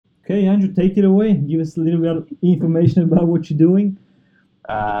Okay, Andrew, take it away. Give us a little bit of information about what you're doing.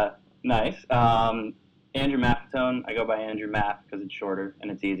 Uh, nice. Andrew Maffetone. I go by Andrew Maff because it's shorter and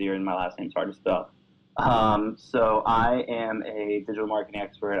it's easier, and my last name's hard to spell. So I am a digital marketing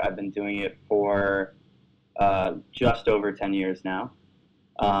expert. I've been doing it for just over 10 years now.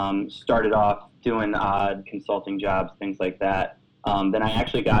 Started off doing odd consulting jobs, things like that. Then I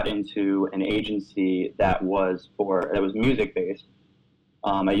actually got into an agency that was music based.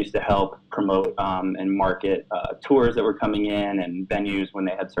 I used to help promote and market tours that were coming in and venues when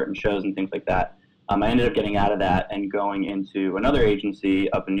they had certain shows and things like that. I ended up getting out of that and going into another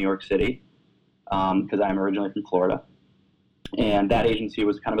agency up in New York City because I'm originally from Florida. And that agency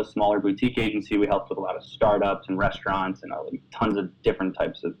was kind of a smaller boutique agency. We helped with a lot of startups and restaurants and tons of different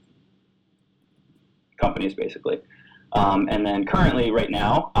types of companies, basically. And then currently, right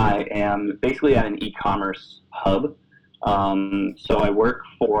now, I am basically at an e-commerce hub. So I work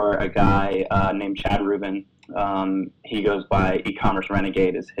for a guy named Chad Rubin. He goes by e-commerce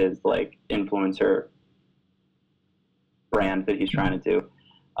renegade is his like influencer brand that he's trying to do.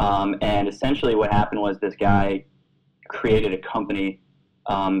 And essentially what happened was this guy created a company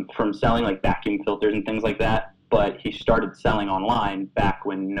from selling like vacuum filters and things like that, but he started selling online back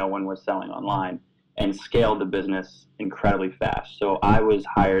when no one was selling online and scaled the business incredibly fast. So I was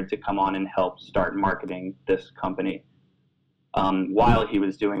hired to come on and help start marketing this company. While he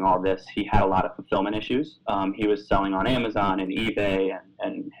was doing all this, he had a lot of fulfillment issues. He was selling on Amazon and eBay,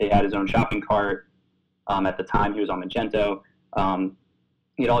 and he had his own shopping cart. At the time, he was on Magento.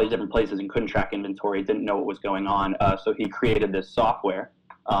 He had all these different places and couldn't track inventory, didn't know what was going on. So he created this software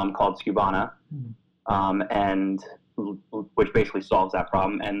called Scubana, and which basically solves that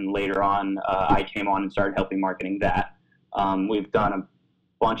problem. And later on, I came on and started helping marketing that. We've done a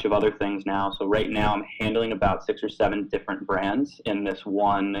bunch of other things now. So right now I'm handling about 6 or 7 different brands in this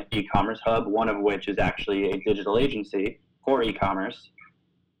one e-commerce hub, one of which is actually a digital agency for e-commerce.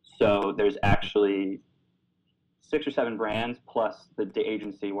 So there's actually 6 or 7 brands plus the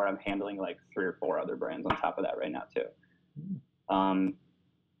agency where I'm handling like 3 or 4 other brands on top of that right now too.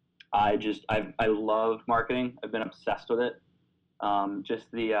 I love marketing. I've been obsessed with it. Just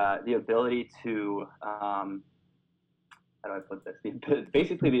the ability to how do I put this?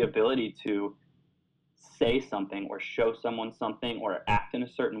 Basically, the ability to say something or show someone something or act in a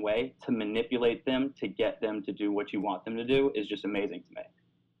certain way to manipulate them to get them to do what you want them to do is just amazing to me.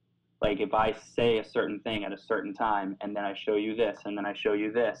 Like if I say a certain thing at a certain time and then I show you this and then I show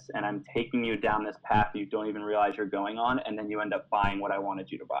you this and I'm taking you down this path you don't even realize you're going on and then you end up buying what I wanted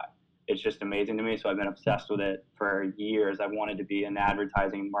you to buy. It's just amazing to me. So I've been obsessed with it for years. I've wanted to be in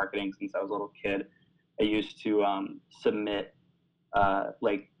advertising and marketing since I was a little kid. I used to submit,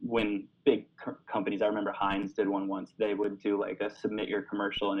 like when big companies, I remember Heinz did one once, they would do like a submit your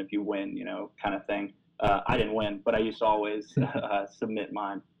commercial and if you win, kind of thing. I didn't win, but I used to always submit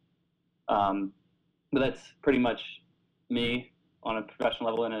mine. But that's pretty much me on a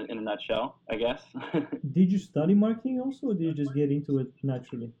professional level in a nutshell, I guess. Did you study marketing also, or did you just get into it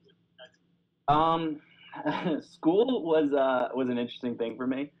naturally? Um, School was an interesting thing for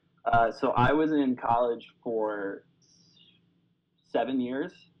me. So I was in college for 7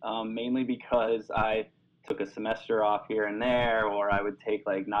 years, mainly because I took a semester off here and there, or I would take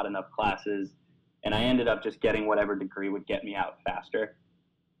like not enough classes, and I ended up just getting whatever degree would get me out faster.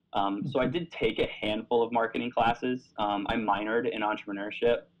 So I did take a handful of marketing classes. I minored in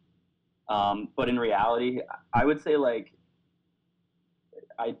entrepreneurship, but in reality, I would say like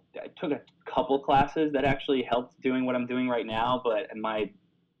I took a couple classes that actually helped doing what I'm doing right now, but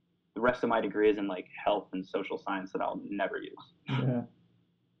the rest of my degree is in like health and social science that I'll never use. Yeah.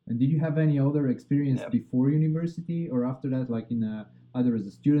 And did you have any other experience Yeah. before university or after that, like in either as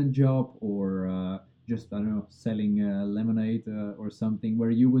a student job or just, I don't know, selling lemonade or something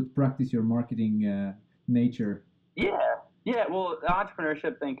where you would practice your marketing nature? Yeah. Well, the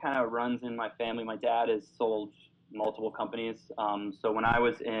entrepreneurship thing kind of runs in my family. My dad has sold multiple companies. So when I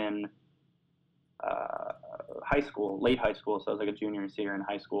was in high school, late high school, so I was like a junior and senior in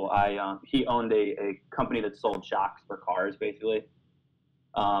high school, he owned a company that sold shocks for cars, basically.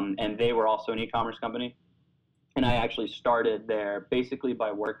 And they were also an e-commerce company. And I actually started there basically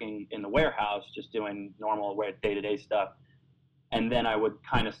by working in the warehouse, just doing normal day-to-day stuff. And then I would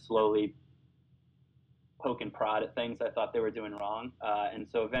kind of slowly poke and prod at things I thought they were doing wrong. And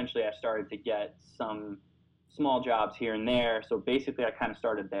so eventually I started to get some small jobs here and there. So basically I kind of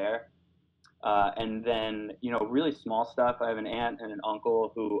started there. And then, really small stuff. I have an aunt and an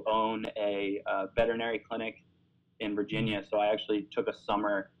uncle who own a veterinary clinic in Virginia. So I actually took a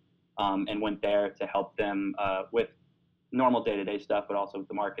summer and went there to help them with normal day-to-day stuff, but also with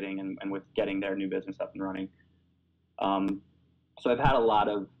the marketing and with getting their new business up and running. So there's a lot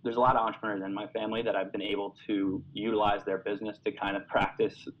of entrepreneurs in my family that I've been able to utilize their business to kind of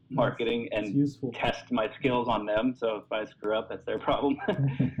practice marketing and test my skills on them. So if I screw up, that's their problem.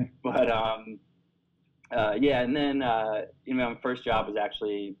 But and then my first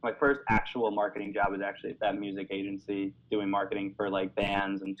actual marketing job was actually at that music agency, doing marketing for like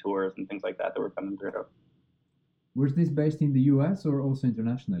bands and tours and things like that were coming through. Was this based in the US or also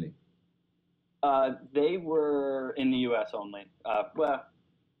internationally? They were in the U.S. only, well,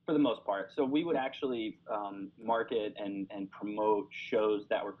 for the most part. So we would actually market and promote shows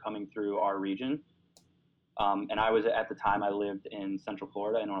that were coming through our region. And at the time, I lived in Central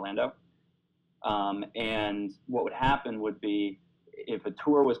Florida in Orlando. And what would happen would be if a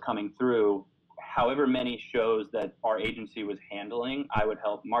tour was coming through, however many shows that our agency was handling, I would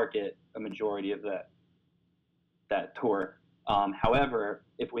help market a majority of that tour. However,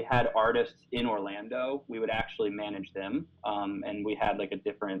 if we had artists in Orlando, we would actually manage them, and we had like a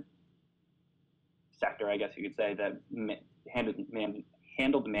different sector, I guess you could say, that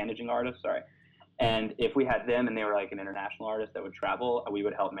handled managing artists. Sorry, and if we had them and they were like an international artist that would travel, we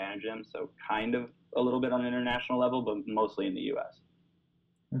would help manage them. So kind of a little bit on an international level, but mostly in the U.S.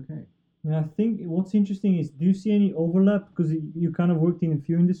 Okay. And I think what's interesting is, do you see any overlap? Because you kind of worked in a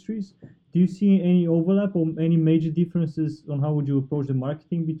few industries. Do you see any overlap or any major differences on how would you approach the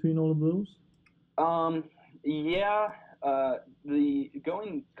marketing between all of those? The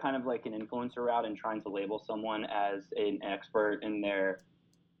going kind of like an influencer route and trying to label someone as an expert in their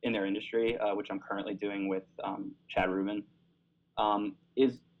industry, which I'm currently doing with Chad Rubin,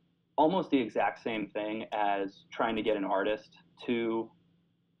 is almost the exact same thing as trying to get an artist to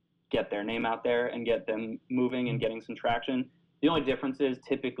get their name out there and get them moving and getting some traction. The only difference is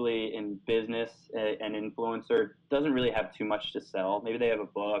typically in business, an influencer doesn't really have too much to sell. Maybe they have a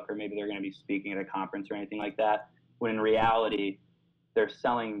book, or maybe they're going to be speaking at a conference or anything like that, when in reality, they're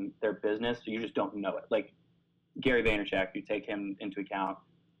selling their business, so you just don't know it. Like Gary Vaynerchuk, you take him into account,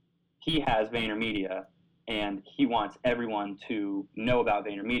 he has VaynerMedia, and he wants everyone to know about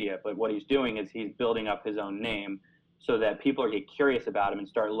VaynerMedia, but what he's doing is he's building up his own name so that people get curious about him and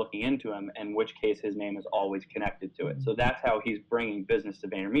start looking into him, in which case his name is always connected to it. So that's how he's bringing business to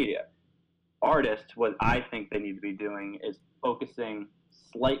VaynerMedia. Artists, what I think they need to be doing is focusing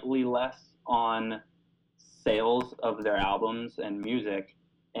slightly less on sales of their albums and music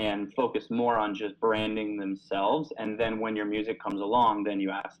and focus more on just branding themselves. And then when your music comes along, then you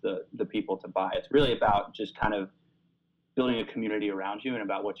ask the people to buy. It's really about just kind of building a community around you and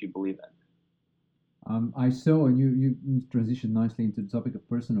about what you believe in. I saw you transitioned nicely into the topic of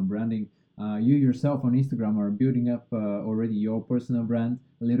personal branding. You yourself on Instagram are building up already your personal brand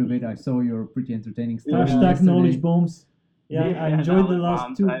a little bit. I saw your pretty entertaining stuff. Hashtag knowledge bombs. Yeah, I enjoyed the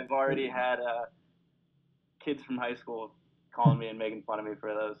last two. I've already had kids from high school calling me and making fun of me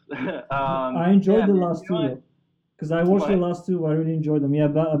for those. I enjoyed the last two, because I watched the last two. I really enjoyed them. Yeah,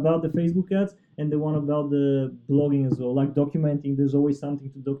 about the Facebook ads and the one about the blogging as well, like documenting. There's always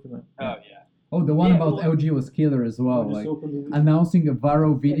something to document. Oh yeah. Oh, the one about LG was killer as well. Like announcing a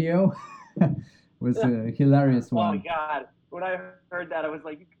viral video was a hilarious one. Oh my god! When I heard that, I was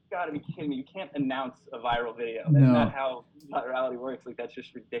like, "You gotta be kidding me! You can't announce a viral video. That's not how virality works. Like that's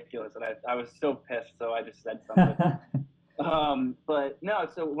just ridiculous." And I was so pissed, so I just said something. But no.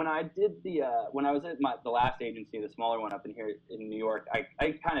 So when I did when I was at the last agency, the smaller one up in here in New York,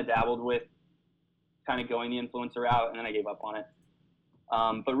 I kind of dabbled with kind of going the influencer route, and then I gave up on it.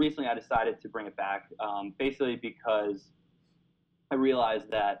 But recently I decided to bring it back, basically because I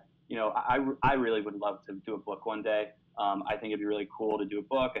realized that, I really would love to do a book one day. I think it'd be really cool to do a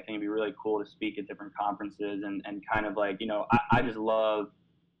book. I think it'd be really cool to speak at different conferences and kind of like, I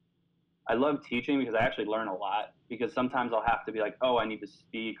love teaching because I actually learn a lot, because sometimes I'll have to be like, oh, I need to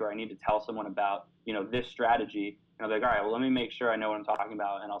speak, or I need to tell someone about, this strategy. And I'll be like, all right, well, let me make sure I know what I'm talking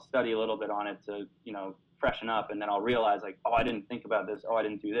about, and I'll study a little bit on it to, freshen up, and then I'll realize like, oh, I didn't think about this, oh, I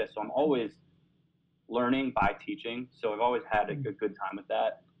didn't do this. So I'm always learning by teaching, so I've always had a good time with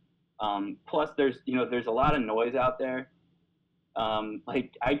that. Plus there's a lot of noise out there.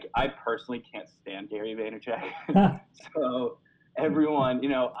 Like I personally can't stand Gary Vaynerchuk. So everyone,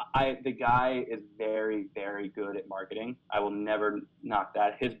 the guy is very, very good at marketing. I will never knock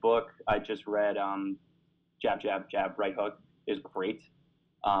that. His book I just read, Jab, Jab, Jab, Right Hook, is great.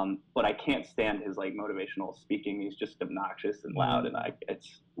 But I can't stand his like motivational speaking. He's just obnoxious and loud, and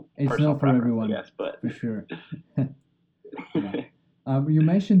it's not for everyone, I guess, but for sure. Yeah. You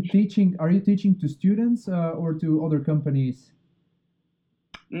mentioned teaching. Are you teaching to students or to other companies?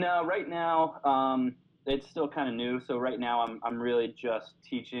 No, right now it's still kind of new. So right now I'm really just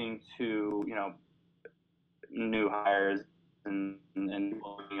teaching to, new hires and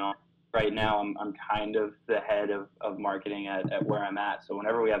you know, right now I'm kind of the head of marketing at where I'm at. So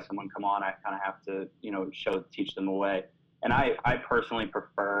whenever we have someone come on, I kind of have to, teach them a way. And I personally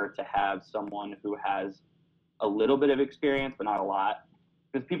prefer to have someone who has a little bit of experience, but not a lot.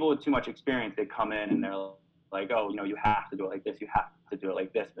 Because people with too much experience, they come in and they're like, oh, you have to do it like this. You have to do it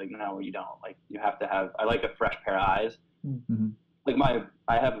like this. Like, no, you don't. Like, you have to have. I like a fresh pair of eyes. Mm-hmm. Like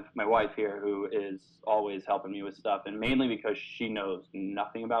I have my wife here who is always helping me with stuff, and mainly because she knows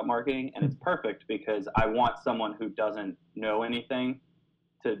nothing about marketing, and it's perfect because I want someone who doesn't know anything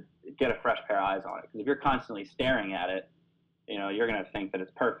to get a fresh pair of eyes on it. Because if you're constantly staring at it, you're going to think that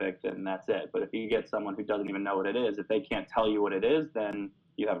it's perfect and that's it. But if you get someone who doesn't even know what it is, if they can't tell you what it is, then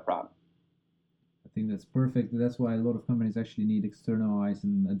you have a problem. I think that's perfect. That's why a lot of companies actually need external eyes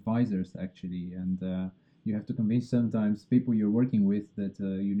and advisors, actually. And you have to convince sometimes people you're working with that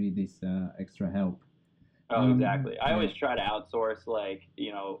you need this extra help. Oh, exactly. I yeah. always try to outsource, like,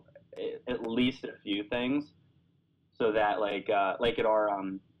 at least a few things so that, like at our,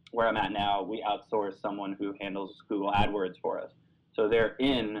 where I'm at now, we outsource someone who handles Google AdWords for us. So they're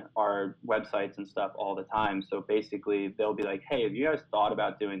in our websites and stuff all the time. So basically, they'll be like, "Hey, have you guys thought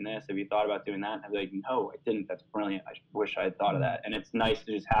about doing this? Have you thought about doing that?" And I'll be like, "No, I didn't. That's brilliant. I wish I had thought of that." And it's nice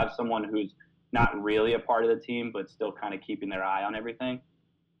to just have someone who's not really a part of the team, but still kind of keeping their eye on everything.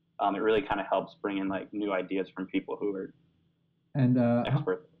 It really kind of helps bring in like new ideas from people who are And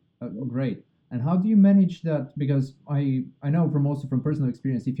experts. great. And how do you manage that? Because I know from also from personal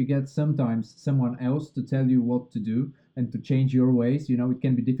experience, if you get sometimes someone else to tell you what to do and to change your ways, it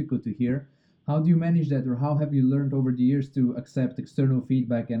can be difficult to hear. How do you manage that, or how have you learned over the years to accept external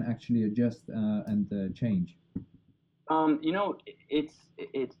feedback and actually adjust and change?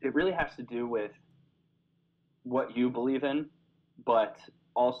 It really has to do with what you believe in, but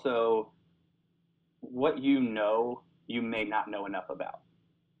also what you may not know enough about.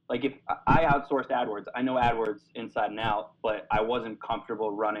 Like if I outsourced AdWords, I know AdWords inside and out, but I wasn't comfortable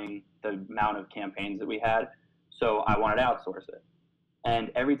running the amount of campaigns that we had, so I wanted to outsource it.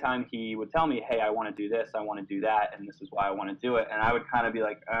 And every time he would tell me, "Hey, I want to do this, I want to do that, and this is why I want to do it," and I would kind of be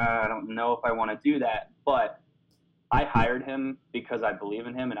like, "I don't know if I want to do that," but I hired him because I believe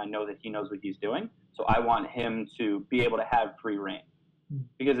in him and I know that he knows what he's doing. So I want him to be able to have free reign.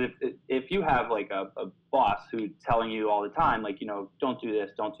 Because if you have like a boss who's telling you all the time, like, don't do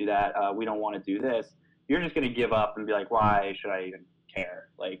this, don't do that, we don't want to do this, you're just going to give up and be like, why should I even care?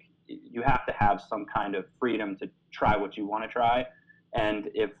 Like, you have to have some kind of freedom to try what you want to try. And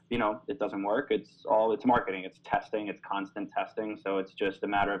if, it doesn't work, it's marketing, it's testing, it's constant testing. So it's just a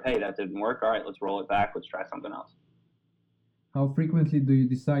matter of, hey, that didn't work. All right, let's roll it back. Let's try something else. How frequently do you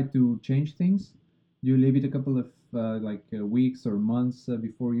decide to change things? Do you leave it a couple of weeks or months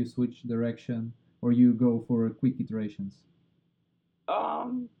before you switch direction, or you go for quick iterations?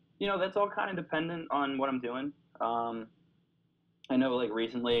 That's all kind of dependent on what I'm doing. I know, like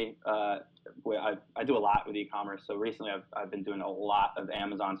recently, I do a lot with e-commerce. So recently, I've been doing a lot of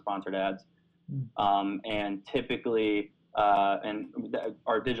Amazon sponsored ads, and typically,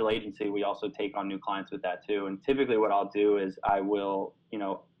 our digital agency, we also take on new clients with that too. And typically, what I'll do is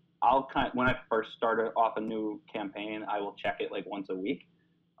when I first started off a new campaign, I will check it like once a week.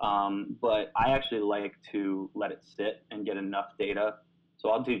 But I actually like to let it sit and get enough data. So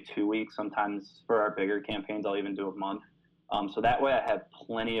I'll do 2 weeks. Sometimes for our bigger campaigns, I'll even do a month. So that way I have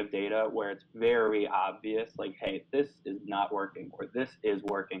plenty of data where it's very obvious, like, hey, this is not working or this is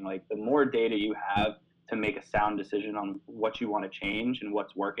working. Like, the more data you have to make a sound decision on what you want to change and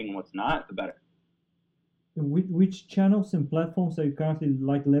what's working and what's not, the better. Which channels and platforms are you currently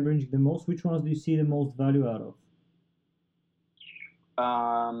like leveraging the most? Which ones do you see the most value out of?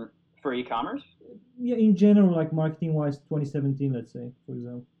 For e-commerce? Yeah, in general, like marketing-wise, 2017, let's say, for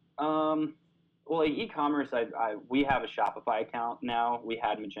example. Well, like e-commerce, we have a Shopify account now. We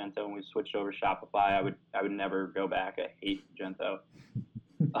had Magento and we switched over to Shopify. I would never go back. I hate Magento.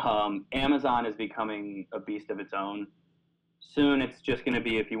 Amazon is becoming a beast of its own. Soon it's just going to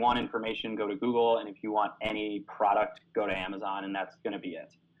be, if you want information, go to Google, and if you want any product, go to Amazon, and that's going to be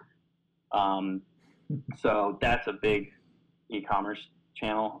it. So that's a big e-commerce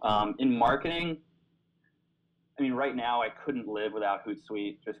channel. In marketing, I mean, right now I couldn't live without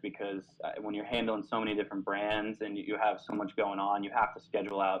Hootsuite, just because when you're handling so many different brands and you have so much going on, you have to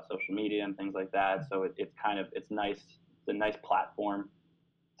schedule out social media and things like that. So it's nice. It's a nice platform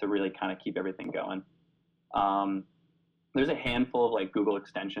to really kind of keep everything going. There's a handful of like Google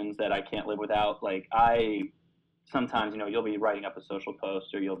extensions that I can't live without. Like sometimes, you'll be writing up a social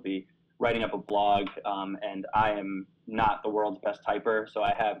post or you'll be writing up a blog, and I am not the world's best typer, so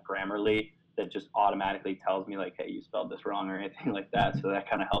I have Grammarly that just automatically tells me like, hey, you spelled this wrong or anything like that. So that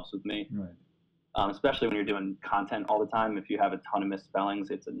kind of helps with me. Right. Especially when you're doing content all the time. If you have a ton of misspellings,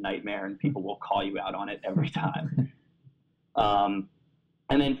 it's a nightmare, and people will call you out on it every time. And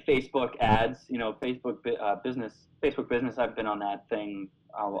then Facebook ads, Facebook business. I've been on that thing.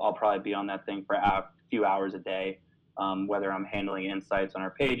 I'll probably be on that thing for a few hours a day, whether I'm handling insights on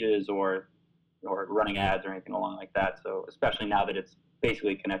our pages or running ads or anything along like that. So especially now that it's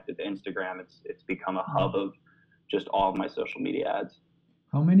basically connected to Instagram, it's become a hub of just all of my social media ads.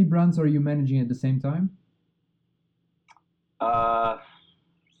 How many brands are you managing at the same time?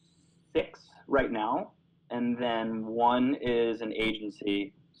 6 right now, and then one is an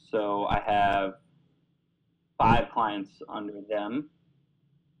agency. So I have 5 clients under them,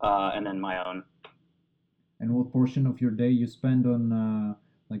 and then my own. And what portion of your day you spend on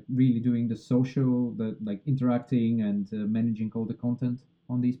like really doing the social, the like interacting and managing all the content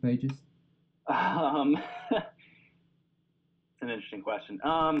on these pages? It's an interesting question.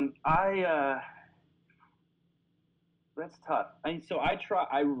 That's tough. I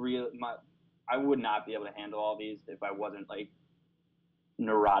would not be able to handle all these if I wasn't like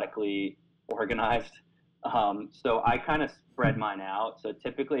neurotically organized. So I kind of spread mine out. So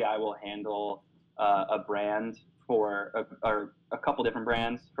typically I will handle a brand or a couple different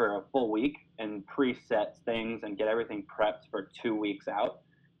brands for a full week and preset things and get everything prepped for 2 weeks out.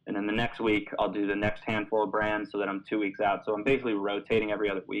 And then the next week, I'll do the next handful of brands so that I'm 2 weeks out. So I'm basically rotating every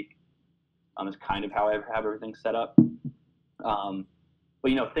other week. Is kind of how I have everything set up.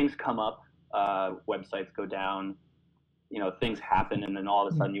 But things come up, websites go down, things happen, and then all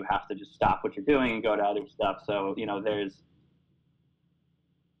of a sudden you have to just stop what you're doing and go to other stuff. So there's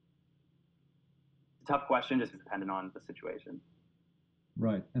a tough question, just depending on the situation.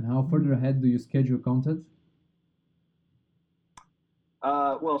 Right. And how further ahead do you schedule content?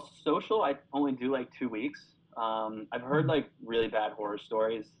 Well, social, I only do like 2 weeks. I've heard like really bad horror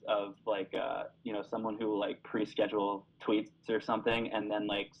stories of like, someone who will like pre-schedule tweets or something, and then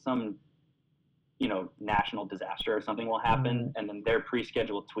like some, national disaster or something will happen, and then their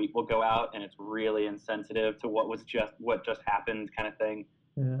pre-scheduled tweet will go out, and it's really insensitive to what just happened, kind of thing.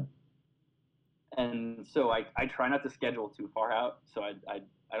 Yeah. And so I try not to schedule too far out, so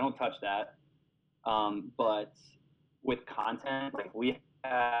I don't touch that. But with content, like we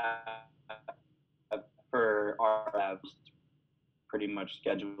have for our labs pretty much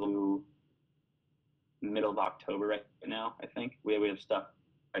scheduled middle of October right now. I think we have stuff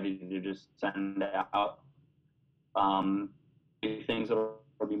ready to just send out. Things that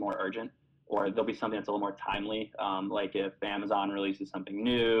will be more urgent, or there'll be something that's a little more timely, like if Amazon releases something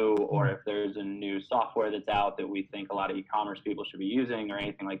new, or if there's a new software that's out that we think a lot of e-commerce people should be using or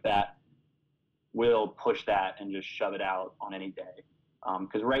anything like that, we'll push that and just shove it out on any day.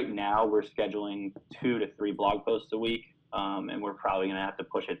 Because right now we're scheduling 2 to 3 blog posts a week, and we're probably going to have to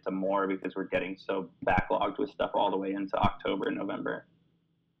push it to more because we're getting so backlogged with stuff all the way into October and November.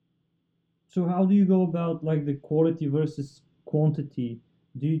 So how do you go about like the quality versus quantity?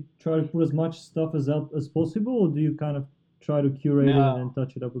 Do you try to put as much stuff as possible, or do you kind of try to curate it and then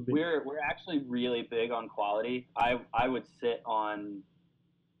touch it up a bit? We're actually really big on quality. I would sit on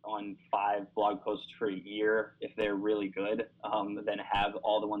 5 blog posts for a year if they're really good, then have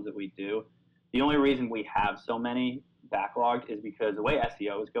all the ones that we do. The only reason we have so many backlogged is because the way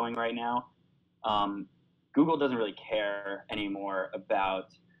SEO is going right now, Google doesn't really care anymore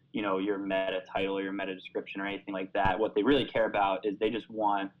about your meta title or your meta description or anything like that. What they really care about is they just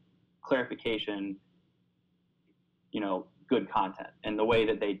want clarification, good content. And the way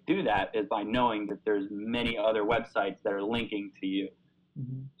that they do that is by knowing that there's many other websites that are linking to you.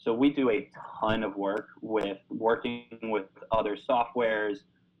 Mm-hmm. So we do a ton of work working with other softwares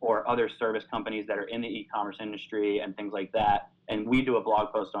or other service companies that are in the e-commerce industry and things like that. And we do a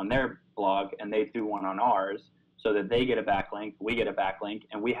blog post on their blog and they do one on ours so that they get a backlink, we get a backlink,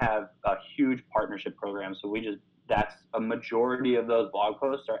 and we have a huge partnership program. So that's a majority of those blog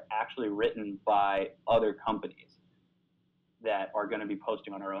posts are actually written by other companies that are going to be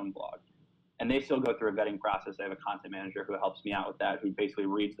posting on our own blog. And they still go through a vetting process. I have a content manager who helps me out with that, who basically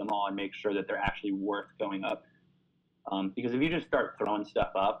reads them all and makes sure that they're actually worth going up. Because if you just start throwing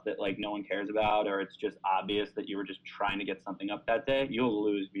stuff up that like no one cares about, or it's just obvious that you were just trying to get something up that day, you'll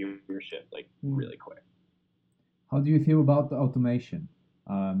lose viewership really quick. How do you feel about the automation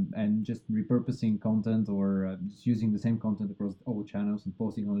and just repurposing content or just using the same content across all channels and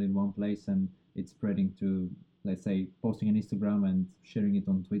posting only in one place and it's spreading to, let's say, posting on Instagram and sharing it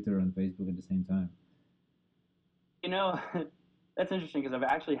on Twitter and Facebook at the same time? That's interesting because I've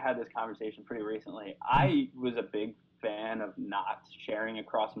actually had this conversation pretty recently. I was a big fan of not sharing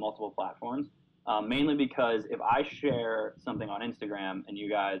across multiple platforms, mainly because if I share something on Instagram and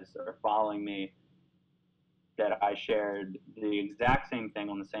you guys are following me, that I shared the exact same thing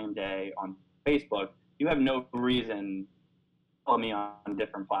on the same day on Facebook, you have no reason to follow me on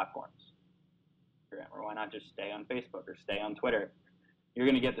different platforms. Or why not just stay on Facebook or stay on Twitter? You're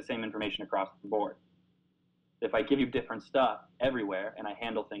going to get the same information across the board. If I give you different stuff everywhere and I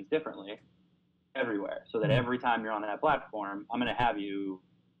handle things differently everywhere, so that every time you're on that platform, I'm going to have you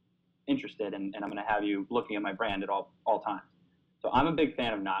interested and I'm going to have you looking at my brand at all times. So I'm a big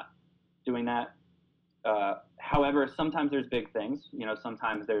fan of not doing that. However, sometimes there's big things,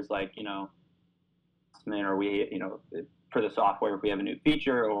 sometimes there's like, or we, for the software, if we have a new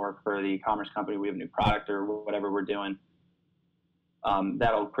feature, or for the e-commerce company, we have a new product or whatever we're doing,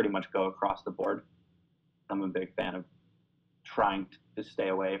 that'll pretty much go across the board. I'm a big fan of trying to stay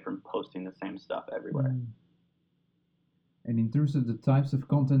away from posting the same stuff everywhere. And in terms of the types of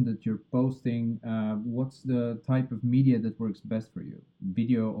content that you're posting, what's the type of media that works best for you?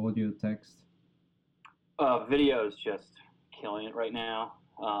 Video, audio, text? Video is just killing it right now.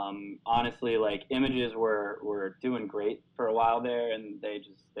 Honestly, like images were doing great for a while there, and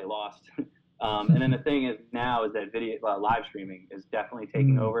they lost. And then the thing is now is that video live streaming is definitely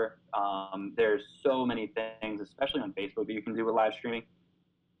taking over. There's so many things, especially on Facebook, that you can do with live streaming.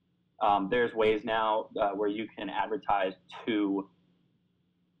 There's ways now where you can advertise to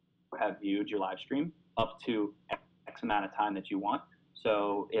have viewed your live stream up to X amount of time that you want.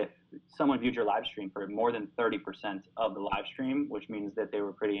 So if someone viewed your live stream for more than 30% of the live stream, which means that they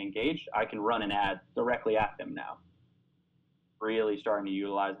were pretty engaged, I can run an ad directly at them now. Really starting to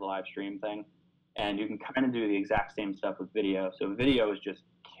utilize the live stream thing. And you can kind of do the exact same stuff with video. So video is just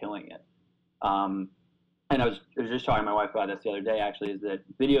killing it. And I was just talking to my wife about this the other day, actually, is that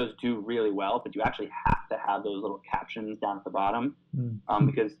videos do really well, but you actually have to have those little captions down at the bottom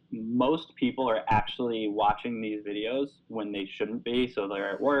because most people are actually watching these videos when they shouldn't be. So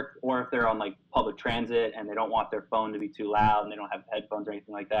they're at work, or if they're on like public transit and they don't want their phone to be too loud and they don't have headphones or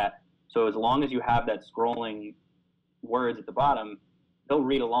anything like that. So as long as you have that scrolling words at the bottom, they'll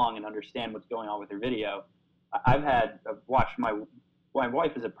read along and understand what's going on with your video. I've watched my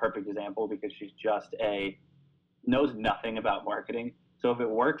wife is a perfect example because she's just knows nothing about marketing. So if it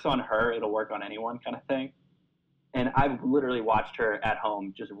works on her, it'll work on anyone kind of thing. And I've literally watched her at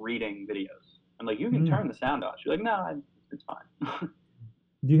home just reading videos. I'm like, you can turn the sound off. She's like, no, it's fine.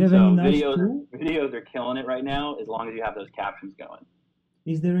 Do you have any nice tool? Videos are killing it right now as long as you have those captions going.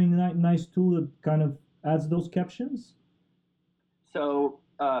 Is there any nice tool that kind of adds those captions? So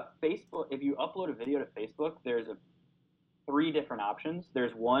Facebook, if you upload a video to Facebook, there's 3 different options.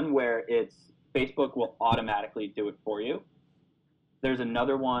 There's one where Facebook will automatically do it for you. There's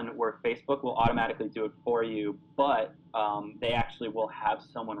another one where Facebook will automatically do it for you, but they actually will have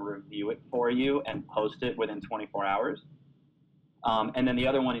someone review it for you and post it within 24 hours. And then the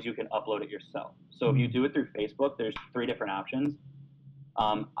other one is you can upload it yourself. So if you do it through Facebook, there's 3 different options.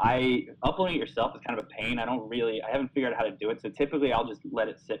 Uploading it yourself is kind of a pain. I haven't figured out how to do it. So typically I'll just let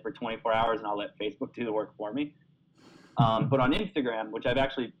it sit for 24 hours and I'll let Facebook do the work for me. But on Instagram, which I've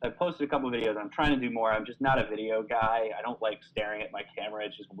posted a couple of videos, I'm trying to do more. I'm just not a video guy. I don't like staring at my camera.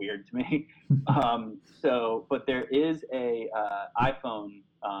 It's just weird to me. But there is a iPhone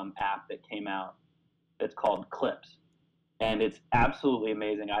app that came out that's called Clips. And it's absolutely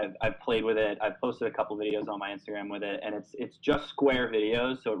amazing. I've played with it. I've posted a couple videos on my Instagram with it, and it's just square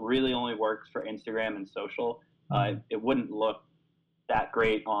videos, so it really only works for Instagram and social. It wouldn't look that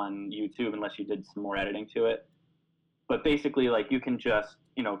great on YouTube unless you did some more editing to it. But basically, like, you can just,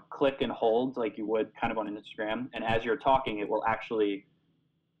 click and hold like you would kind of on Instagram, and as you're talking, it will actually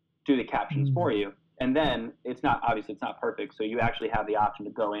do the captions for you. And then it's not perfect, so you actually have the option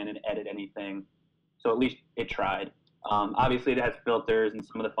to go in and edit anything. So at least it tried. Obviously, it has filters and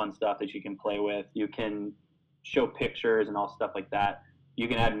some of the fun stuff that you can play with. You can show pictures and all stuff like that. You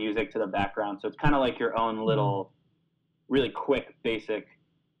can add music to the background. So it's kind of like your own little, really quick, basic,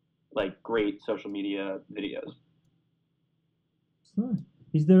 like, great social media videos. Nice.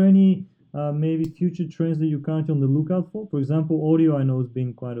 Is there any maybe future trends that you're currently on the lookout for? For example, audio I know has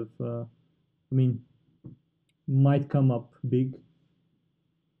been quite of, might come up big.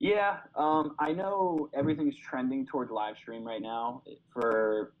 Yeah, I know everything's trending towards live stream right now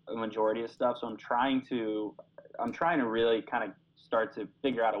for a majority of stuff. So I'm trying to really kind of start to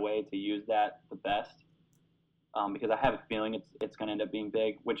figure out a way to use that the best, because I have a feeling it's going to end up being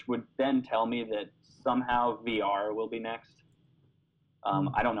big, which would then tell me that somehow VR will be next.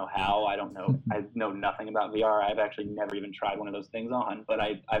 I don't know how. I don't know. I know nothing about VR. I've actually never even tried one of those things on, but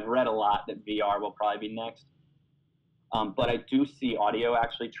I've read a lot that VR will probably be next. But I do see audio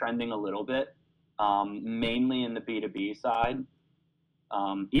actually trending a little bit, mainly in the B2B side.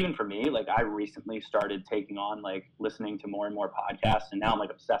 Even for me, like I recently started taking on like listening to more and more podcasts, and now I'm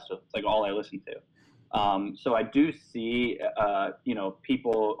like obsessed with it. It's like all I listen to. So I do see,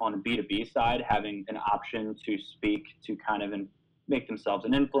 people on the B2B side having an option to speak to kind of make themselves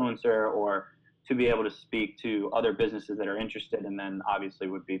an influencer, or to be able to speak to other businesses that are interested, and then obviously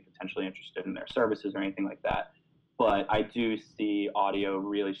would be potentially interested in their services or anything like that. But I do see audio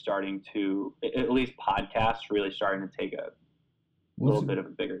really starting to, at least podcasts, really starting to take a little bit of a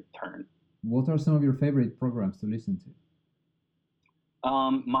bigger turn. What are some of your favorite programs to listen to?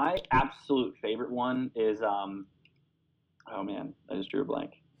 My absolute favorite one is, oh man, I just drew a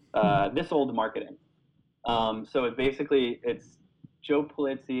blank. This Old Marketing. So it's Joe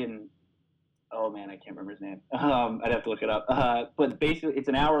Polizzi and, oh man, I can't remember his name. I'd have to look it up. But basically, it's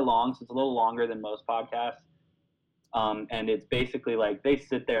an hour long, so it's a little longer than most podcasts. And it's basically like they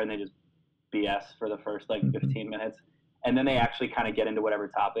sit there and they just BS for the first like 15 minutes. And then they actually kind of get into whatever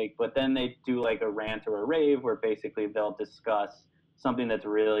topic. But then they do like a rant or a rave where basically they'll discuss something that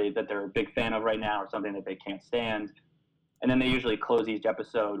they're a big fan of right now, or something that they can't stand. And then they usually close each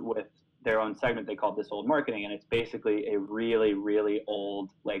episode with their own segment they call This Old Marketing. And it's basically a really, really old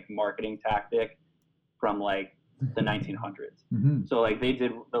like marketing tactic from like the 1900s. Mm-hmm. So like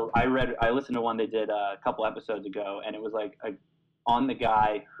I listened to one they did a couple episodes ago, and it was like on the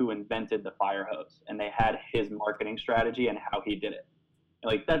guy who invented the fire hose, and they had his marketing strategy and how he did it.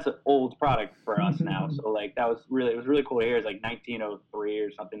 And like that's an old product for us now. So like it was really cool to hear. It's like 1903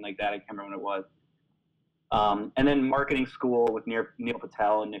 or something like that. I can't remember when it was. And then Marketing School with Neil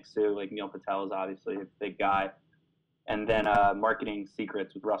Patel and Nick Sue. Like Neil Patel is obviously a big guy. And then Marketing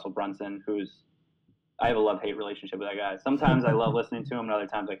Secrets with Russell Brunson, I have a love-hate relationship with that guy. Sometimes I love listening to him, and other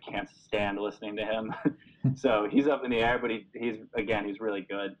times I can't stand listening to him. So he's up in the air, but he's really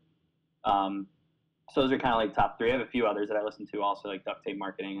good. So those are kind of like top three. I have a few others that I listen to also, like Duct Tape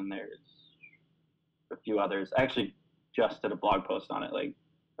Marketing, and there's a few others. I actually just did a blog post on it like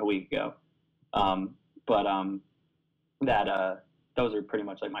a week ago. Those are pretty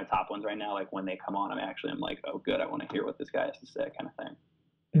much like my top ones right now. Like when they come on, I'm like, oh good, I want to hear what this guy has to say, kind of thing.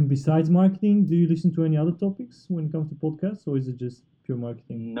 And besides marketing, do you listen to any other topics when it comes to podcasts, or is it just pure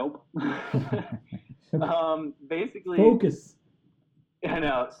marketing? Nope. Basically, focus. I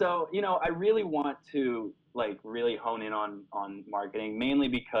know. So, I really want to like really hone in on marketing, mainly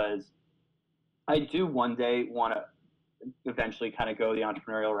because I do one day want to eventually kind of go the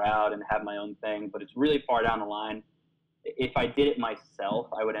entrepreneurial route and have my own thing, but it's really far down the line. If I did it myself,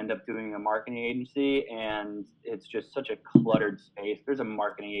 I would end up doing a marketing agency, and it's just such a cluttered space. There's a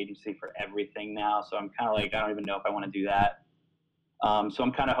marketing agency for everything now, so I'm kind of like, I don't even know if I want to do that. So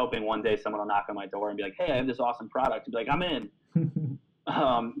I'm kind of hoping one day someone will knock on my door and be like, hey, I have this awesome product. And be like, I'm in.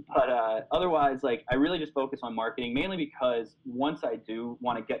 But otherwise, like, I really just focus on marketing, mainly because once I do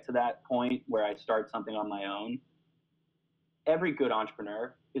want to get to that point where I start something on my own, every good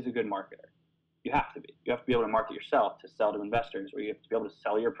entrepreneur is a good marketer. You have to be. You have to be able to market yourself to sell to investors, or you have to be able to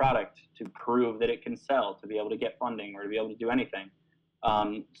sell your product to prove that it can sell, to be able to get funding, or to be able to do anything.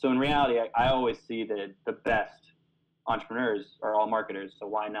 So in reality, I always see that the best entrepreneurs are all marketers. So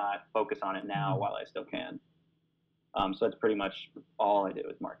why not focus on it now while I still can? So that's pretty much all I do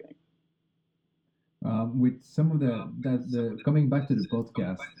is marketing. With some of the coming back to the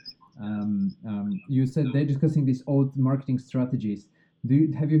podcast, you said they're discussing these old marketing strategies.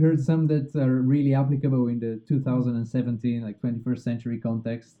 Have you heard some that are really applicable in the 2017, like 21st century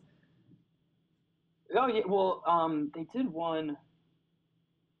context? Oh yeah, well, they did one.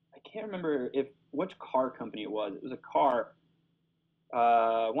 I can't remember which car company it was. It was a car.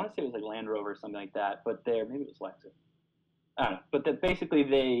 I want to say it was like Land Rover or something like that. But maybe it was Lexus. I don't know. But that basically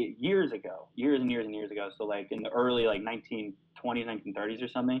years and years ago. So like in the early like 1920s, 1930s or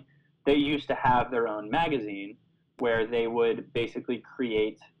something, they used to have their own magazine where they would basically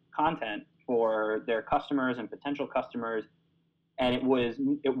create content for their customers and potential customers. And it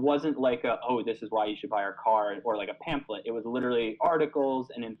wasn't like this is why you should buy our car, or like a pamphlet. It was literally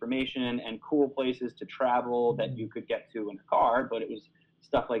articles and information and cool places to travel that you could get to in a car, but it was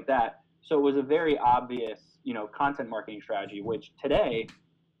stuff like that. So it was a very obvious, content marketing strategy, which today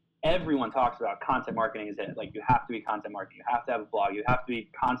everyone talks about. Content marketing is it. Like, you have to be content marketing. You have to have a blog. You have to be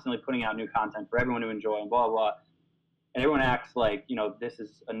constantly putting out new content for everyone to enjoy and blah, blah. And everyone acts like, this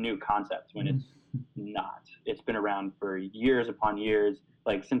is a new concept when it's not. It's been around for years upon years,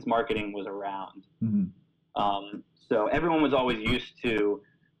 like since marketing was around. Mm-hmm. So everyone was always used to,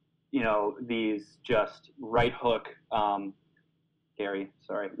 these just right hook, Gary,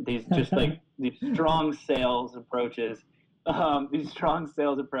 sorry, these just like these strong sales approaches,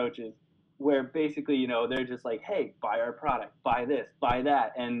 where basically, they're just like, hey, buy our product, buy this, buy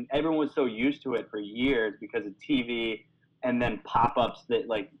that. And everyone was so used to it for years because of TV and then pop-ups that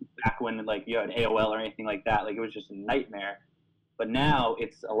like back when like you had AOL or anything like that, like it was just a nightmare. But now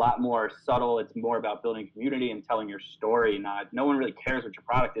it's a lot more subtle. It's more about building community and telling your story. No one really cares what your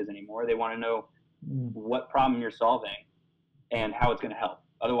product is anymore. They want to know what problem you're solving and how it's going to help.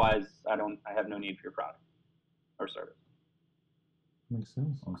 Otherwise, I have no need for your product or service. Makes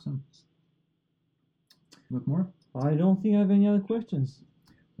sense. Awesome. What more? I don't think I have any other questions.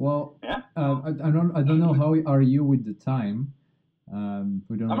 Well, yeah. I don't know how are you with the time.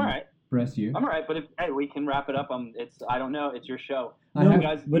 We don't. I'm all right. Press you. I'm all right, but we can wrap it up. I don't know. It's your show. No,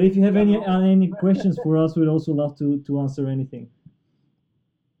 but if you have any questions for us, we'd also love to answer anything.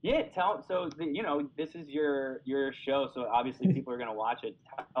 Yeah, this is your show, so obviously people are going to watch it.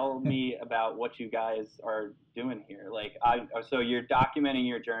 Tell me about what you guys are doing here. So you're documenting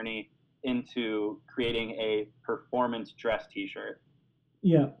your journey into creating a performance dress T-shirt.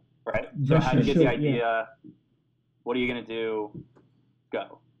 Yeah. Right. So how do you get the idea? Yeah. What are you going to do?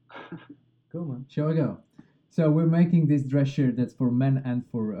 Go. Go, man. Shall we go? So we're making this dress shirt that's for men and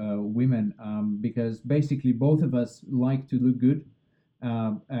for women because basically both of us like to look good.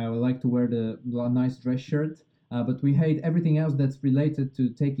 We like to wear the nice dress shirt, but we hate everything else that's related to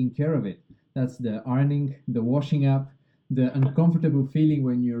taking care of it. That's the ironing, the washing up, the uncomfortable feeling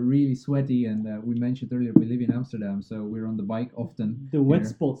when you're really sweaty. And we mentioned earlier we live in Amsterdam, so we're on the bike often. The wet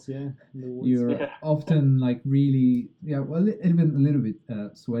spots, yeah. You're often like really, even a little bit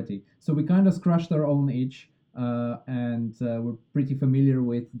sweaty. So we kind of scratched our own itch. And we're pretty familiar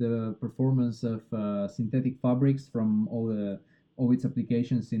with the performance of synthetic fabrics from all its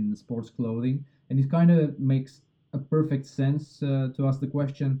applications in sports clothing, and it kind of makes a perfect sense to ask the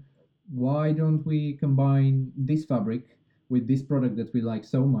question, why don't we combine this fabric with this product that we like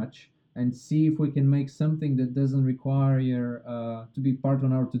so much and see if we can make something that doesn't require to be part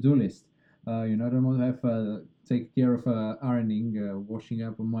on our to-do list. I don't want to have take care of ironing, washing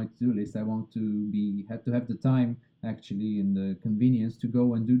up on my to-do list. I want to have the time actually and the convenience to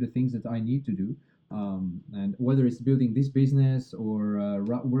go and do the things that I need to do. And whether it's building this business or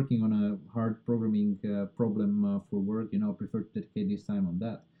working on a hard programming problem for work, I prefer to dedicate this time on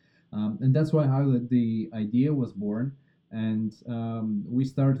that. And that's why the idea was born. And we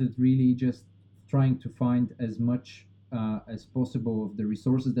started really just trying to find as much as possible of the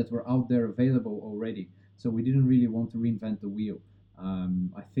resources that were out there available already. So we didn't really want to reinvent the wheel.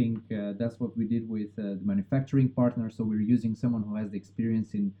 I think that's what we did with the manufacturing partner. So we're using someone who has the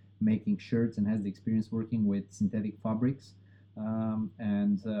experience in making shirts and has the experience working with synthetic fabrics.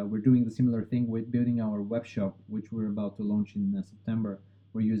 And we're doing the similar thing with building our web shop, which we're about to launch in September.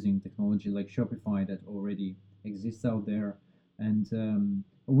 We're using technology like Shopify that already exists out there. And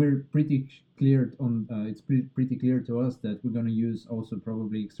we're pretty clear on, it's pretty clear to us that we're going to use also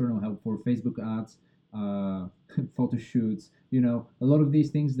probably external help for Facebook ads, photo shoots, a lot of these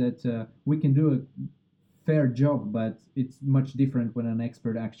things that we can do a fair job, but it's much different when an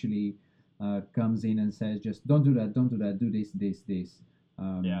expert actually comes in and says, just don't do that, do this.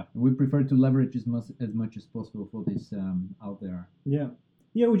 We prefer to leverage as much as possible for this out there.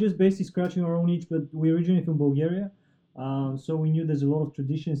 Yeah, we're just basically scratching our own itch, but we're originally from Bulgaria, so we knew there's a lot of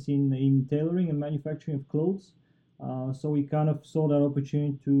traditions in tailoring and manufacturing of clothes, so we kind of saw that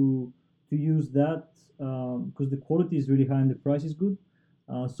opportunity to use that because the quality is really high and the price is good.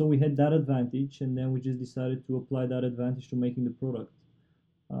 So we had that advantage, and then we just decided to apply that advantage to making the product.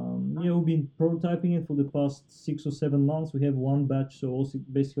 We've been prototyping it for the past 6 or 7 months. We have one batch, so also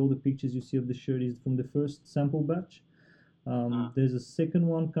basically all the pictures you see of the shirt is from the first sample batch. There's a second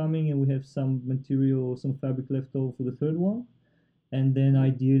one coming, and we have some material, some fabric left over for the third one. And then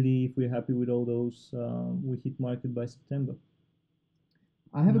ideally, if we're happy with all those, we hit market by September.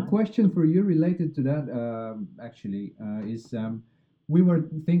 I have a question for you related to that, we were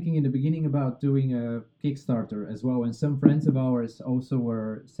thinking in the beginning about doing a Kickstarter as well, and some friends of ours also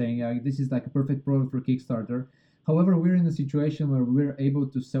were saying this is like a perfect product for Kickstarter. However, we're in a situation where we're able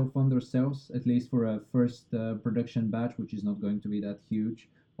to self-fund ourselves, at least for a first production batch, which is not going to be that huge.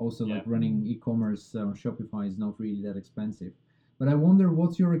 Also, like running e-commerce on Shopify is not really that expensive. But I wonder,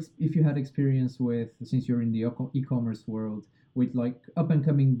 if you had experience with, since you're in the e-commerce world, with like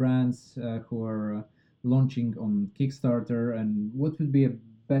up-and-coming brands who are launching on Kickstarter, and what would be a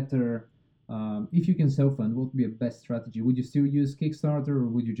better, if you can self-fund, what would be a best strategy? Would you still use Kickstarter, or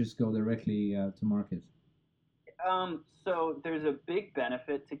would you just go directly to market? So there's a big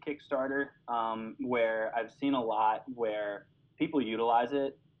benefit to Kickstarter, where I've seen a lot where people utilize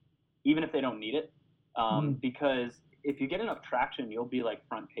it even if they don't need it, because if you get enough traction, you'll be like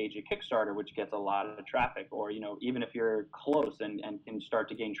front page of Kickstarter, which gets a lot of traffic, or even if you're close and can start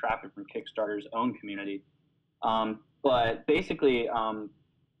to gain traffic from Kickstarter's own community. But basically, I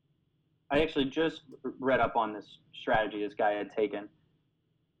actually just read up on this strategy this guy had taken.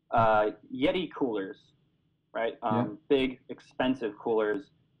 Yeti coolers, right? Big, expensive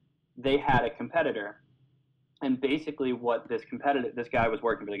coolers. They had a competitor, and basically what this guy was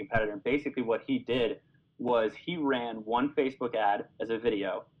working for the competitor, and basically what he did was he ran one Facebook ad as a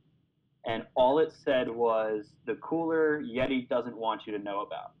video, and all it said was, the cooler Yeti doesn't want you to know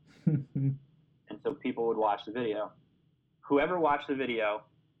about. And so people would watch the video. Whoever watched the video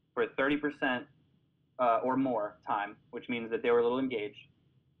for 30% or more time, which means that they were a little engaged,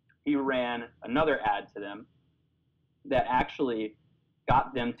 he ran another ad to them that actually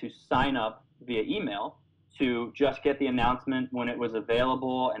got them to sign up via email to just get the announcement when it was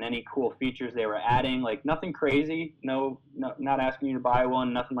available and any cool features they were adding, like nothing crazy, no, not asking you to buy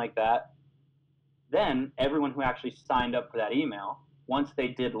one, nothing like that. Then everyone who actually signed up for that email, once they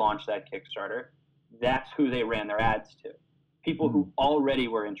did launch that Kickstarter, that's who they ran their ads to. People who already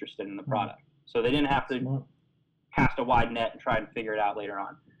were interested in the product. So they didn't have to cast a wide net and try and figure it out later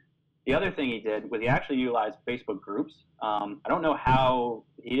on. The other thing he did was he actually utilized Facebook groups. I don't know how,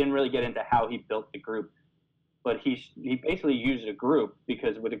 he didn't really get into how he built the group, but he basically used a group,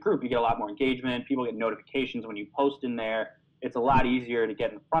 because with a group you get a lot more engagement. People get notifications when you post in there. It's a lot easier to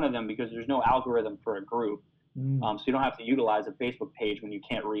get in front of them because there's no algorithm for a group. So you don't have to utilize a Facebook page when you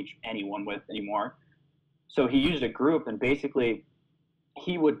can't reach anyone with anymore. So he used a group, and basically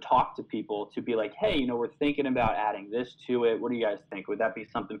he would talk to people to be like, hey, we're thinking about adding this to it. What do you guys think? Would that be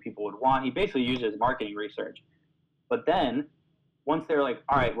something people would want? He basically used it as marketing research. But then once they're like,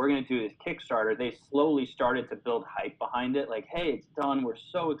 all right, we're going to do this Kickstarter, they slowly started to build hype behind it. Like, hey, it's done. We're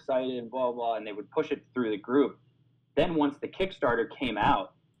so excited, and blah, blah. And they would push it through the group. Then once the Kickstarter came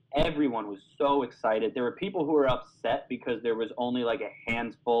out, everyone was so excited. There were people who were upset because there was only like a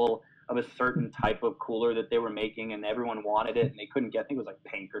handful of a certain type of cooler that they were making, and everyone wanted it and they couldn't get, I think it was like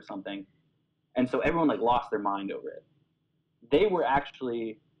pink or something. And so everyone like lost their mind over it. They were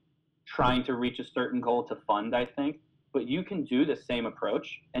actually trying to reach a certain goal to fund, I think, but you can do the same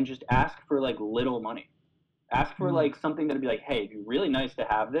approach and just ask for like little money. Ask for like something that'd be like, hey, it'd be really nice to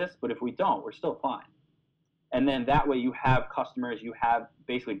have this, but if we don't, we're still fine. And then that way you have customers, you have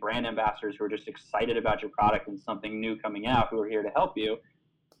basically brand ambassadors who are just excited about your product and something new coming out, who are here to help you.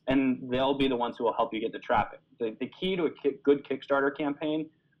 And they'll be the ones who will help you get the traffic. The key to a good Kickstarter campaign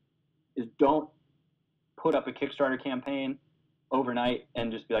is don't put up a Kickstarter campaign overnight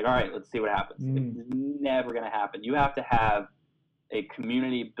and just be like, all right, let's see what happens. It's never going to happen. You have to have a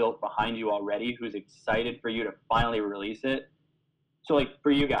community built behind you already who's excited for you to finally release it. So like for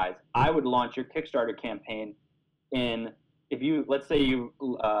you guys, I would launch your Kickstarter campaign let's say you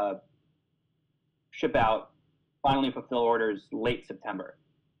ship out, finally fulfill orders late September.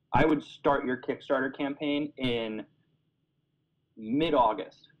 I would start your Kickstarter campaign in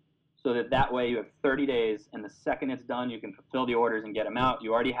mid-August, so that way you have 30 days, and the second it's done, you can fulfill the orders and get them out.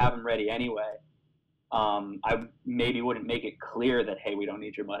 You already have them ready anyway. I maybe wouldn't make it clear that, hey, we don't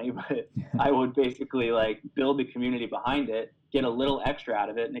need your money, but I would basically like build the community behind it, get a little extra out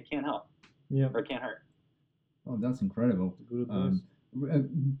of it, and it can't help. Or it can't hurt. Oh, that's incredible.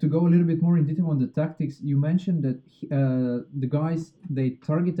 To go a little bit more in detail on the tactics, you mentioned that the guys, they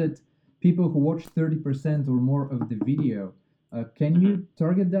targeted people who watched 30% or more of the video. Can you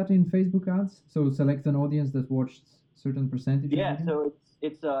target that in Facebook ads? So select an audience that watched certain percentage? Yeah, so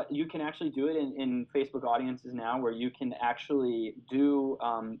it's you can actually do it in Facebook audiences now, where you can actually do,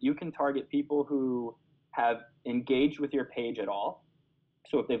 you can target people who have engaged with your page at all.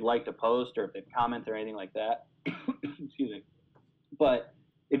 So if they've liked a post or if they've commented or anything like that, excuse me. But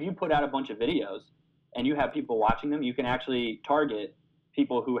if you put out a bunch of videos and you have people watching them, you can actually target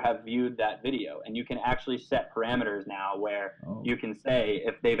people who have viewed that video, and you can actually set parameters now where you can say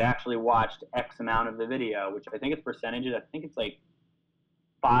if they've actually watched X amount of the video, which I think it's percentages. I think it's like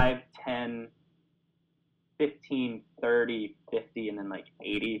 5, 10, 15, 30, 50, and then like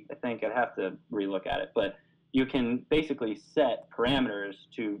 80. I think I'd have to relook at it, but you can basically set parameters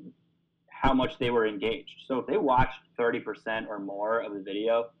to how much they were engaged. So if they watched 30% or more of the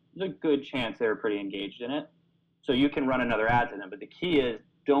video, there's a good chance they were pretty engaged in it. So you can run another ad to them. But the key is,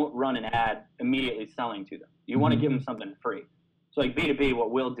 don't run an ad immediately selling to them. You want to give them something free. So like B2B,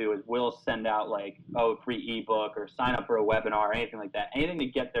 what we'll do is we'll send out like, free ebook or sign up for a webinar or anything like that. Anything to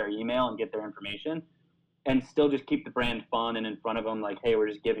get their email and get their information. and still just keep the brand fun and in front of them, like, hey, we're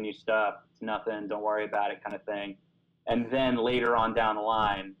just giving you stuff. It's nothing. Don't worry about it kind of thing. And then later on down the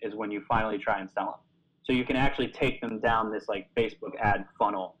line is when you finally try and sell them. So you can actually take them down this like Facebook ad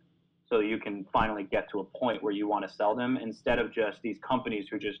funnel so you can finally get to a point where you want to sell them, instead of just these companies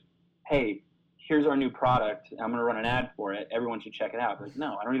who just, hey, here's our new product. I'm going to run an ad for it. Everyone should check it out. Like,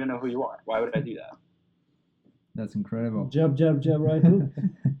 no, I don't even know who you are. Why would I do that? That's incredible. Jab, jab, jab, right hook.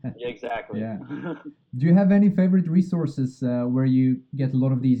 Yeah, exactly. Yeah. Do you have any favorite resources where you get a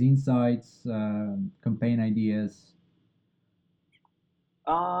lot of these insights, campaign ideas?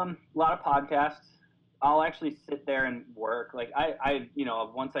 A lot of podcasts. I'll actually sit there and work. Like I,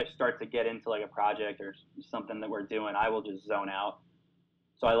 once I start to get into like a project or something that we're doing, I will just zone out.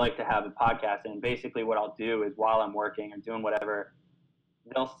 So I like to have a podcast, and basically what I'll do is while I'm working or doing whatever,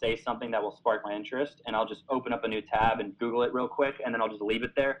 they'll say something that will spark my interest, and I'll just open up a new tab and Google it real quick, and then I'll just leave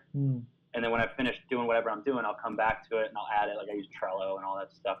it there. And then when I finish doing whatever I'm doing, I'll come back to it and I'll add it. Like I use Trello and all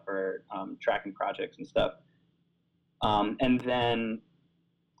that stuff for tracking projects and stuff. And then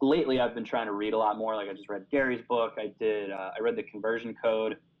lately I've been trying to read a lot more. Like I just read Gary's book. I read The Conversion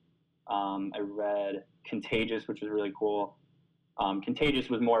Code. I read Contagious, which was really cool. Contagious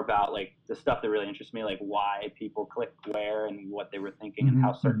was more about like the stuff that really interests me, like why people click where and what they were thinking, and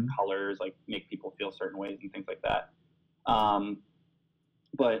how certain colors like make people feel certain ways and things like that.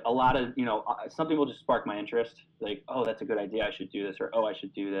 But a lot of, something will just spark my interest, like, oh, that's a good idea, I should do this, or oh, I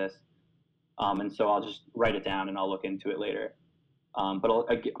should do this. And so I'll just write it down and I'll look into it later. But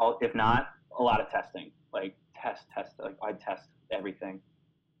I'll, if not, a lot of testing, like test, like I test everything.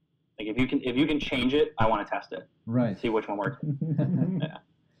 Like if you can change it, I want to test it. Right. See which one works.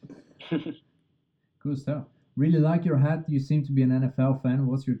 Yeah. Cool stuff. Really like your hat. You seem to be an NFL fan.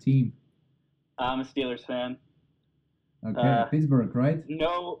 What's your team? I'm a Steelers fan. Okay, Pittsburgh, right?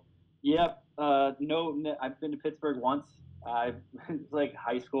 No. Yep. No. I've been to Pittsburgh once. It's like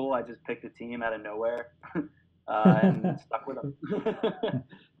high school. I just picked a team out of nowhere and stuck with them.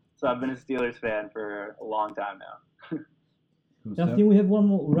 So I've been a Steelers fan for a long time now. I think we have one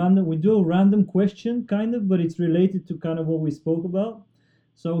more random. We do a random question, kind of, but it's related to kind of what we spoke about.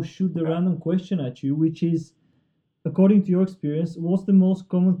 So I'll shoot the random question at you, which is, according to your experience, what's the most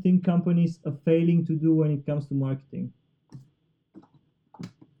common thing companies are failing to do when it comes to marketing?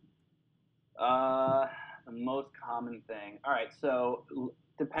 The most common thing. All right, so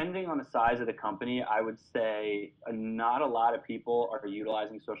depending on the size of the company, I would say not a lot of people are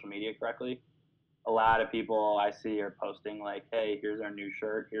utilizing social media correctly. A lot of people I see are posting like, hey, here's our new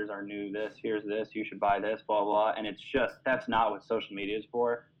shirt, here's our new this, here's this, you should buy this, blah, blah. And it's just, that's not what social media is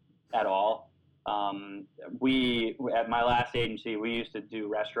for at all. We, at my last agency, we used to do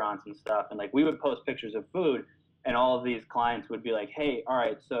restaurants and stuff, and like we would post pictures of food, and all of these clients would be like, hey, all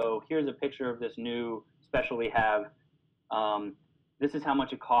right, so here's a picture of this new special we have. This is how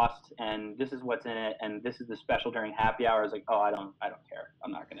much it costs, and this is what's in it, and this is the special during happy hour. I was like, oh, I don't care.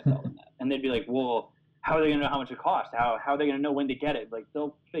 I'm not going to tell them that. And they'd be like, well, how are they going to know how much it costs? How are they going to know when to get it? Like,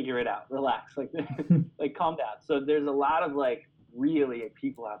 they'll figure it out. Relax. Like, like, calm down. So there's a lot of, like, really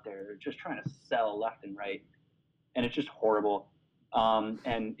people out there that are just trying to sell left and right, and it's just horrible.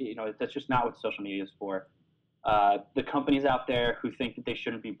 And, that's just not what social media is for. The companies out there who think that they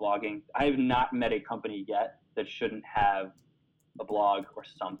shouldn't be blogging, I have not met a company yet that shouldn't have a blog or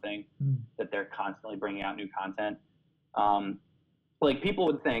something that they're constantly bringing out new content. Like people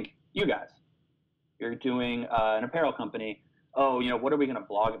would think, you guys, you're doing an apparel company. Oh, what are we going to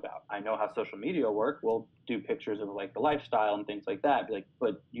blog about? I know how social media work. We'll do pictures of like the lifestyle and things like that. Be like,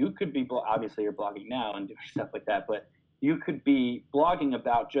 but you could be, obviously you're blogging now and doing stuff like that, but you could be blogging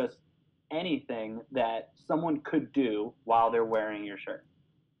about just anything that someone could do while they're wearing your shirt.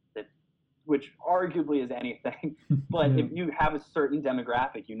 Which arguably is anything, but if you have a certain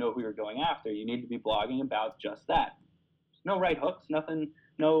demographic, you know who you're going after, you need to be blogging about just that. No right hooks, nothing,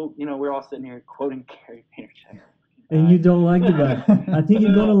 no, we're all sitting here quoting Gary Vaynerchuk. And you don't like the guy. I think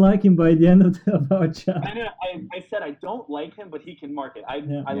you're going to like him by the end of our chat. I said I don't like him, but he can market.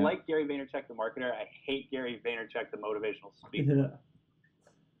 I like Gary Vaynerchuk, the marketer. I hate Gary Vaynerchuk, the motivational speaker.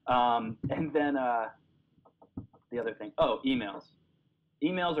 And then the other thing, emails.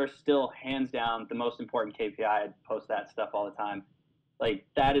 Emails are still hands down the most important KPI. I post that stuff all the time. Like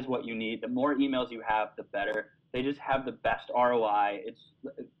that is what you need. The more emails you have, the better. They just have the best ROI. It's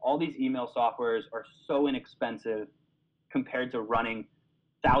all these email softwares are so inexpensive compared to running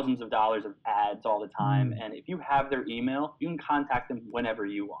thousands of dollars of ads all the time. And if you have their email, you can contact them whenever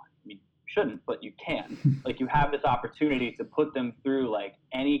you want. I mean, you shouldn't, but you can. Like you have this opportunity to put them through like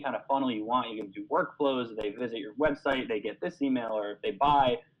any kind of funnel you want. You can do workflows. They visit your website, they get this email, or if they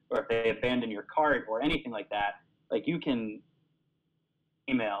buy, or if they abandon your cart or anything like that, like you can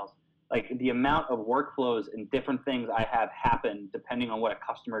emails, like the amount of workflows and different things I have happen depending on what a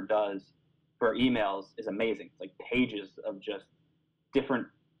customer does for emails is amazing. It's like pages of just different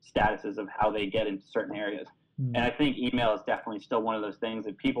statuses of how they get into certain areas. And I think email is definitely still one of those things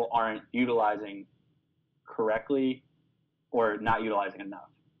that people aren't utilizing correctly or not utilizing enough.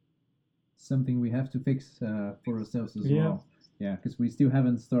 Something we have to fix for ourselves as well. Yeah, because we still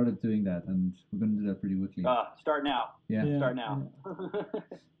haven't started doing that, and we're going to do that pretty quickly. Start now. Yeah. Start now.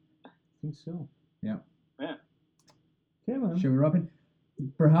 I think so. Yeah. Yeah. Okay, man. Shall we wrap it?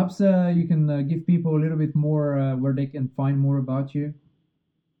 Perhaps you can give people a little bit more where they can find more about you.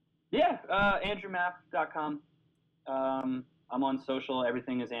 Yeah, andrewmapp.com. I'm on social.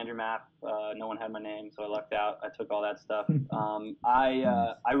 Everything is Andrew Mapp. No one had my name, so I lucked out. I took all that stuff.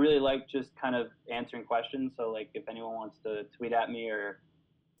 I really like just kind of answering questions. So like if anyone wants to tweet at me or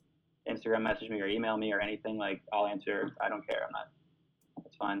Instagram message me or email me or anything, like I'll answer. I don't care.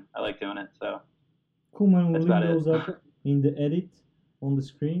 It's fine. I like doing it. So cool, man. We'll that's leave those up in the edit on the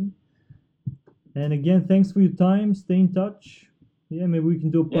screen. And again, thanks for your time. Stay in touch. Yeah, maybe we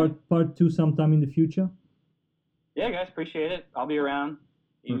can do part 2 sometime in the future. Yeah, guys, appreciate it. I'll be around.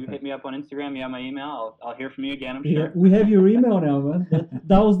 You Perfect. hit me up on Instagram. You have my email. I'll hear from you again, I'm Yeah, sure. we have your email now, man.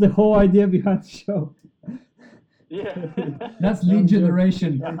 That was the whole idea behind the show. Yeah. That's lead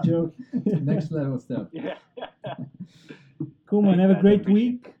generation. I'm joking. Next level stuff. Yeah. Cool, man. Thanks, Have a guys. I great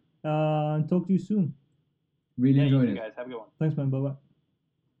appreciate week. And talk to you soon. Really Yeah, you enjoyed too, it. guys. Have a good one. Thanks, man. Bye-bye.